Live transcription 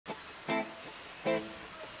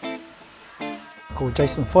ko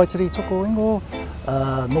Jason Whaitiri toko ingo,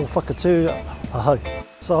 no whakatū ahau.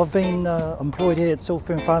 So I've been employed here at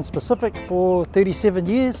Silverfern Farms Pacific for 37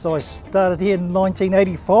 years. So I started here in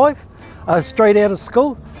 1985, straight out of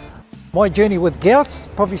school. My journey with gout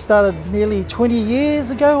probably started nearly 20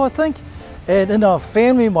 years ago, I think. And in our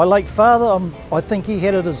family, my late father, I think he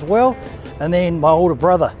had it as well, and then my older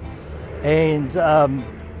brother. And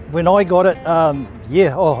when I got it,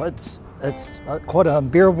 it's quite an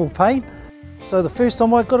unbearable pain. So the first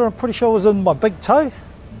time I got it, I'm pretty sure it was in my big toe.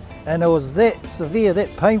 And it was that severe,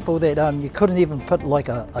 that painful, that you couldn't even put like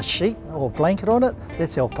a sheet or a blanket on it.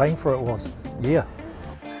 That's how painful it was, yeah.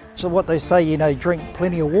 So what they say, you know, drink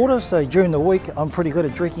plenty of water. So during the week, I'm pretty good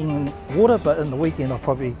at drinking water, but in the weekend, I'll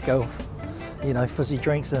probably go, you know, fizzy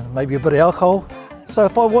drinks and maybe a bit of alcohol. So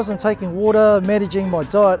if I wasn't taking water, managing my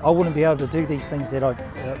diet, I wouldn't be able to do these things that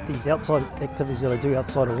these outside activities that I do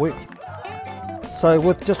outside of work.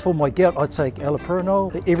 So just for my gout, I take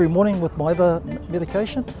allopurinol every morning with my other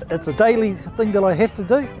medication. It's a daily thing that I have to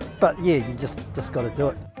do, but yeah, you just got to do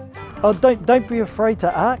it. Oh, don't be afraid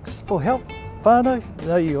to ask for help, whānau.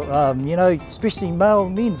 You know, especially male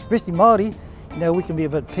men, especially Māori, you know, we can be a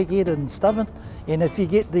bit pig-headed and stubborn. And if you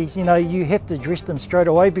get these, you know, you have to address them straight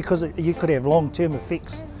away because you could have long-term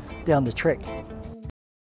effects down the track.